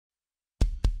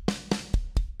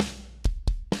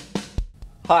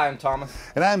Hi, I'm Thomas.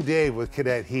 And I'm Dave with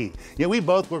Cadet Heat. Yeah, we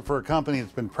both work for a company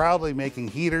that's been proudly making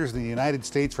heaters in the United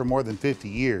States for more than 50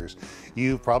 years.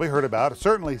 You've probably heard about,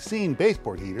 certainly seen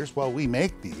baseboard heaters. Well, we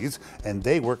make these, and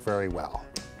they work very well.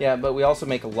 Yeah, but we also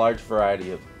make a large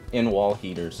variety of in-wall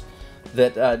heaters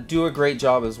that do a great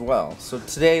job as well. So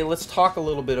today, let's talk a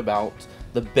little bit about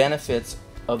the benefits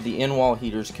of the in-wall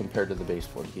heaters compared to the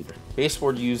baseboard heater.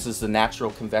 Baseboard uses the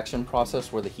natural convection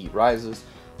process where the heat rises,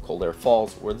 cold air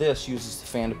falls, where this uses the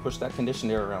fan to push that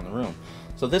conditioned air around the room.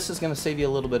 So this is going to save you a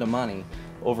little bit of money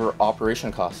over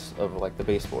operation costs of like the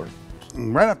baseboard.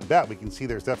 Right off the bat, we can see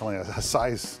there's definitely a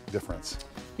size difference.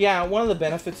 Yeah, one of the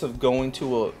benefits of going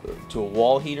to a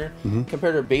wall heater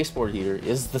compared to a baseboard heater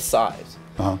is the size.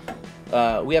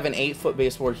 We have an 8-foot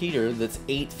baseboard heater that's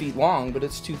 8 feet long, but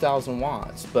it's 2,000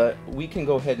 watts. But we can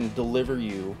go ahead and deliver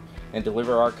you and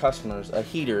deliver our customers a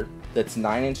heater that's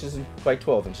 9 inches by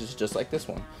 12 inches, just like this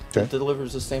one. Okay. It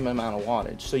delivers the same amount of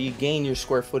wattage. So you gain your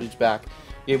square footage back.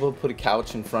 You're able to put a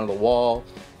couch in front of the wall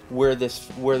where this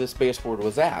baseboard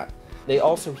was at. They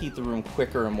also heat the room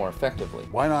quicker and more effectively.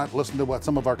 Why not listen to what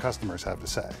some of our customers have to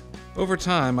say? Over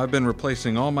time, I've been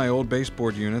replacing all my old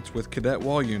baseboard units with Cadet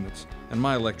wall units, and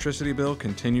my electricity bill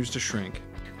continues to shrink.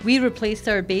 We replaced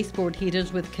our baseboard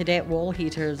heaters with Cadet wall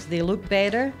heaters. They look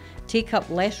better, take up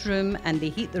less room, and they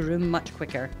heat the room much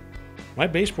quicker. My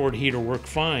baseboard heater worked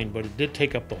fine, but it did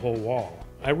take up the whole wall.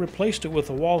 I replaced it with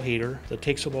a wall heater that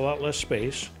takes up a lot less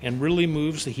space and really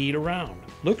moves the heat around.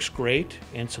 Looks great,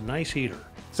 and it's a nice heater.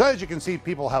 So as you can see,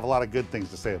 people have a lot of good things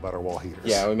to say about our wall heaters.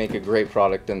 Yeah, we make a great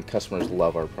product and customers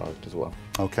love our product as well.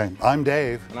 Okay, I'm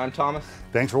Dave. And I'm Thomas.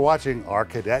 Thanks for watching our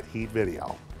Cadet Heat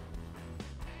video.